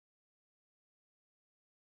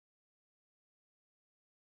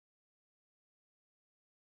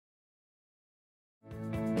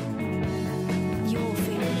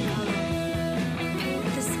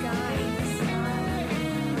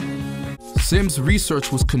Sims'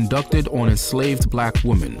 research was conducted on enslaved black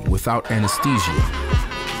women without anesthesia.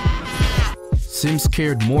 Sims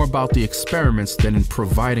cared more about the experiments than in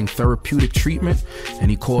providing therapeutic treatment,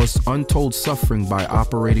 and he caused untold suffering by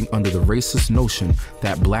operating under the racist notion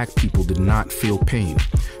that black people did not feel pain.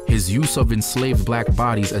 His use of enslaved black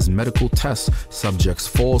bodies as medical test subjects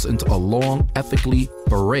falls into a long, ethically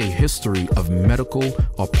beret history of medical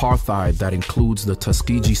apartheid that includes the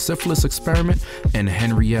Tuskegee syphilis experiment and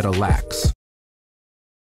Henrietta Lacks.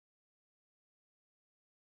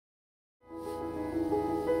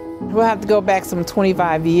 We'll have to go back some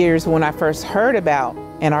 25 years when I first heard about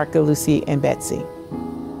Anarcha, Lucy, and Betsy.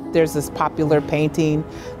 There's this popular painting,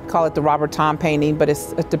 call it the Robert Tom painting, but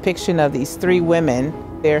it's a depiction of these three women.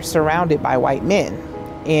 They're surrounded by white men,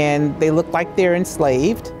 and they look like they're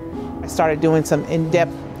enslaved. I started doing some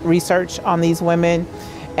in-depth research on these women,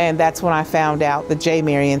 and that's when I found out that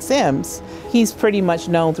Marion Sims. He's pretty much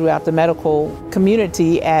known throughout the medical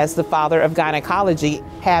community as the father of gynecology,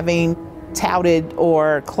 having touted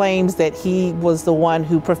or claims that he was the one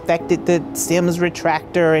who perfected the Sims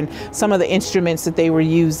retractor and some of the instruments that they were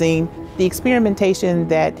using. The experimentation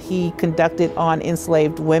that he conducted on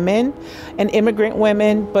enslaved women and immigrant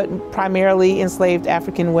women, but primarily enslaved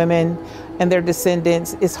African women and their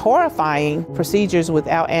descendants, is horrifying. Procedures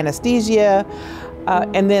without anesthesia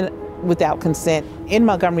and then without consent. In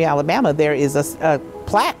Montgomery, Alabama, there is a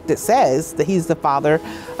plaque that says that he's the father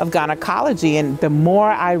of gynecology, and the more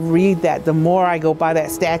I read that, the more I go by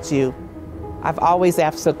that statue. I've always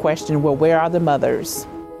asked the question, well, where are the mothers?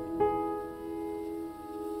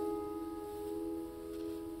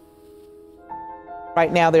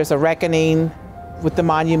 Right now there's a reckoning with the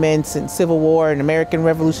monuments and Civil War and American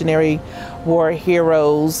Revolutionary War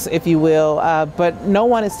heroes, if you will, but no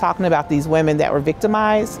one is talking about these women that were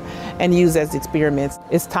victimized and used as experiments.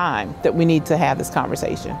 It's time that we need to have this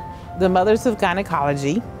conversation. The Mothers of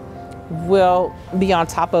Gynecology will be on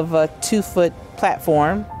top of a 2-foot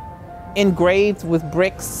platform, engraved with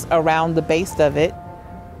bricks around the base of it.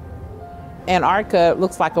 Anarcha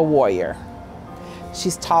looks like a warrior.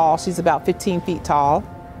 She's tall, she's about 15 feet tall.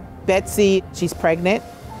 Betsy, she's pregnant,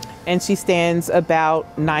 and she stands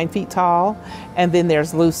about 9 feet tall. And then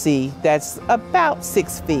there's Lucy, that's about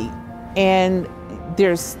 6 feet. And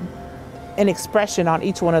there's an expression on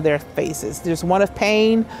each one of their faces. There's one of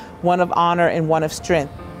pain, one of honor, and one of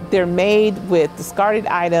strength. They're made with discarded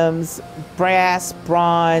items, brass,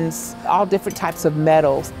 bronze, all different types of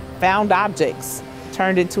metals, found objects,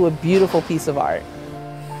 turned into a beautiful piece of art.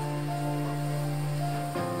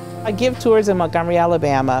 I give tours in Montgomery,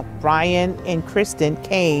 Alabama. Brian and Kristen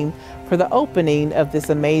came for the opening of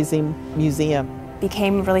this amazing museum.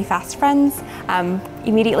 Became really fast friends,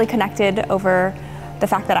 immediately connected over the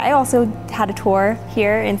fact that I also had a tour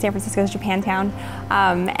here in San Francisco's Japantown.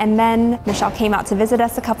 And then Michelle came out to visit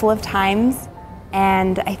us a couple of times.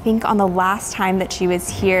 And I think on the last time that she was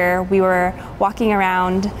here, we were walking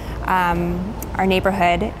around our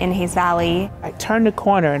neighborhood in Hayes Valley. I turned the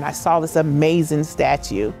corner and I saw this amazing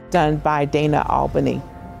statue done by Dana Albany.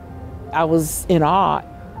 I was in awe.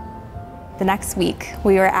 The next week,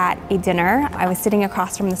 we were at a dinner. I was sitting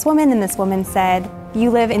across from this woman, and this woman said, "You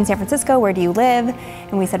live in San Francisco, where do you live?"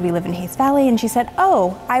 And we said, "We live in Hayes Valley." And she said,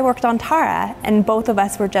 "Oh, I worked on Tara." And both of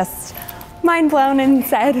us were just mind blown and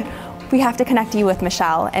said, "We have to connect you with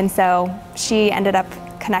Michelle." And so she ended up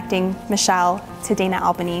connecting Michelle to Dana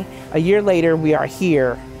Albany. A year later, we are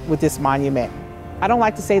here with this monument. I don't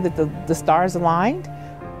like to say that the stars aligned,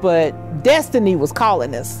 but destiny was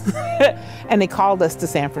calling us. And they called us to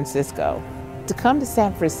San Francisco. To come to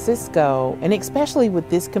San Francisco, and especially with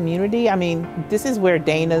this community, I mean, this is where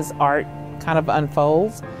Dana's art kind of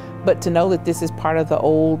unfolds, but to know that this is part of the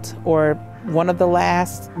old, or one of the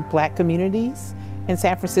last, Black communities in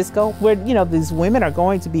San Francisco, where, you know, these women are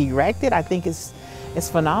going to be erected, I think is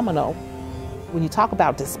phenomenal. When you talk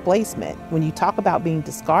about displacement, when you talk about being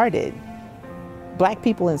discarded, Black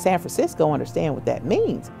people in San Francisco understand what that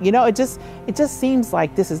means. You know, it just seems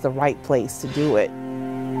like this is the right place to do it.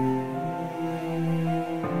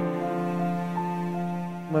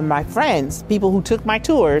 When my friends, people who took my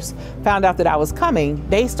tours, found out that I was coming,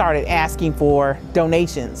 they started asking for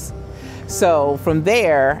donations. So from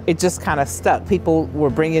there, it just kind of stuck. People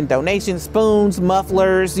were bringing donations, spoons,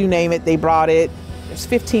 mufflers, you name it, they brought it. There's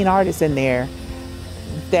 15 artists in there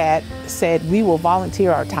that said, we will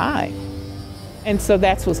volunteer our time. And so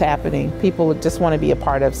that's what's happening. People just want to be a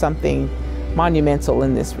part of something monumental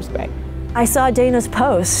in this respect. I saw Dana's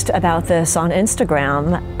post about this on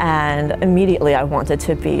Instagram, and immediately I wanted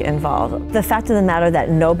to be involved. The fact of the matter that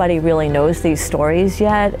nobody really knows these stories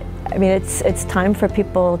yet, I mean, it's time for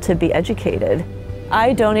people to be educated.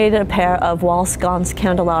 I donated a pair of wall sconce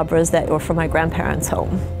candelabras that were from my grandparents'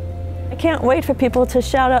 home. I can't wait for people to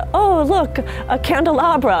shout out, oh, look, a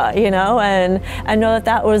candelabra, you know, and know that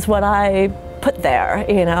that was what I put there,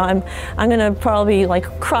 you know. I'm gonna probably like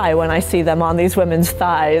cry when I see them on these women's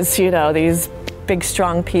thighs, you know, these big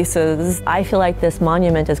strong pieces. I feel like this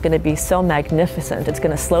monument is going to be so magnificent. It's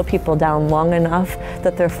going to slow people down long enough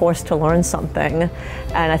that they're forced to learn something,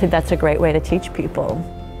 and I think that's a great way to teach people.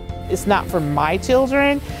 It's not for my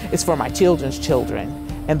children, it's for my children's children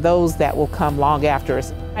and those that will come long after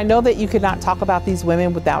us. I know that you could not talk about these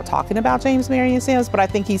women without talking about James Marion Sims, but I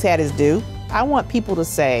think he's had his due. I want people to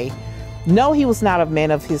say, no, he was not a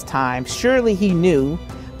man of his time. Surely he knew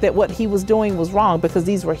that what he was doing was wrong, because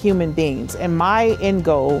these were human beings. And my end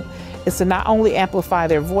goal is to not only amplify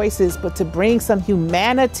their voices, but to bring some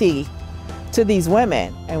humanity to these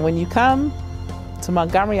women. And when you come to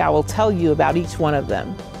Montgomery, I will tell you about each one of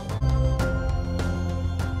them.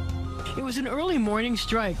 It was an early morning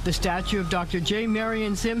strike. The statue of Dr. J.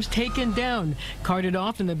 Marion Sims taken down, carted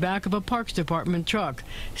off in the back of a Parks Department truck.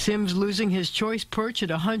 Sims losing his choice perch at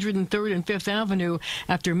 103rd and 5th Avenue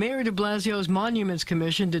after Mayor de Blasio's Monuments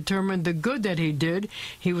Commission determined the good that he did.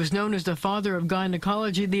 He was known as the father of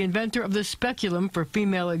gynecology, the inventor of the speculum for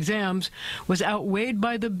female exams, was outweighed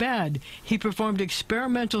by the bad. He performed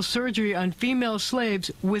experimental surgery on female slaves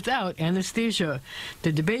without anesthesia.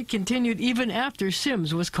 The debate continued even after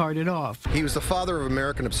Sims was carted off. He was the father of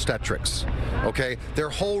American obstetrics, okay? Their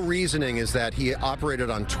whole reasoning is that he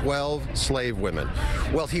operated on 12 slave women.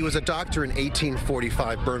 Well, he was a doctor in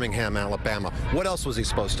 1845, Birmingham, Alabama. What else was he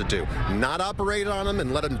supposed to do? Not operate on them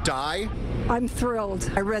and let them die? I'm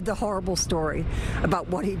thrilled. I read the horrible story about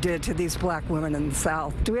what he did to these black women in the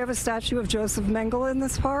South. Do we have a statue of Joseph Mengele in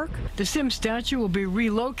this park? The Sims statue will be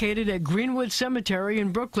relocated at Greenwood Cemetery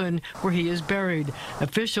in Brooklyn, where he is buried.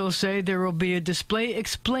 Officials say there will be a display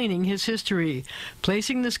explaining his history.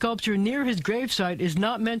 Placing the sculpture near his gravesite is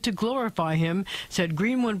not meant to glorify him, said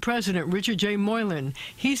Greenwood President Richard J. Moylan.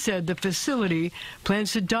 He said the facility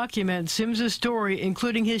plans to document Sims's story,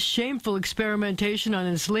 including his shameful experimentation on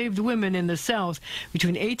enslaved women in the South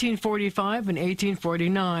between 1845 and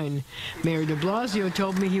 1849. Mayor de Blasio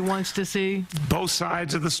told me he wants to see both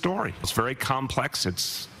sides of the story. It's very complex.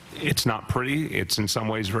 It's not pretty. It's in some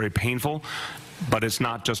ways very painful. But it's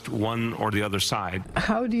not just one or the other side.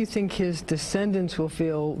 How do you think his descendants will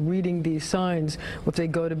feel reading these signs if they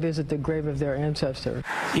go to visit the grave of their ancestor?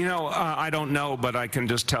 You know, I don't know, but I can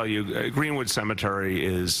just tell you, Greenwood Cemetery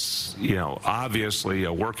is, you know, obviously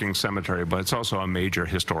a working cemetery, but it's also a major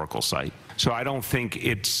historical site. So I don't think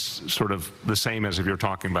it's sort of the same as if you're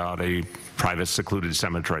talking about a private, secluded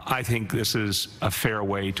cemetery. I think this is a fair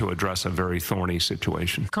way to address a very thorny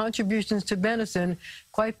situation. Contributions to medicine,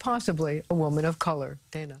 quite possibly a woman of color.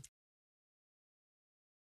 Dana.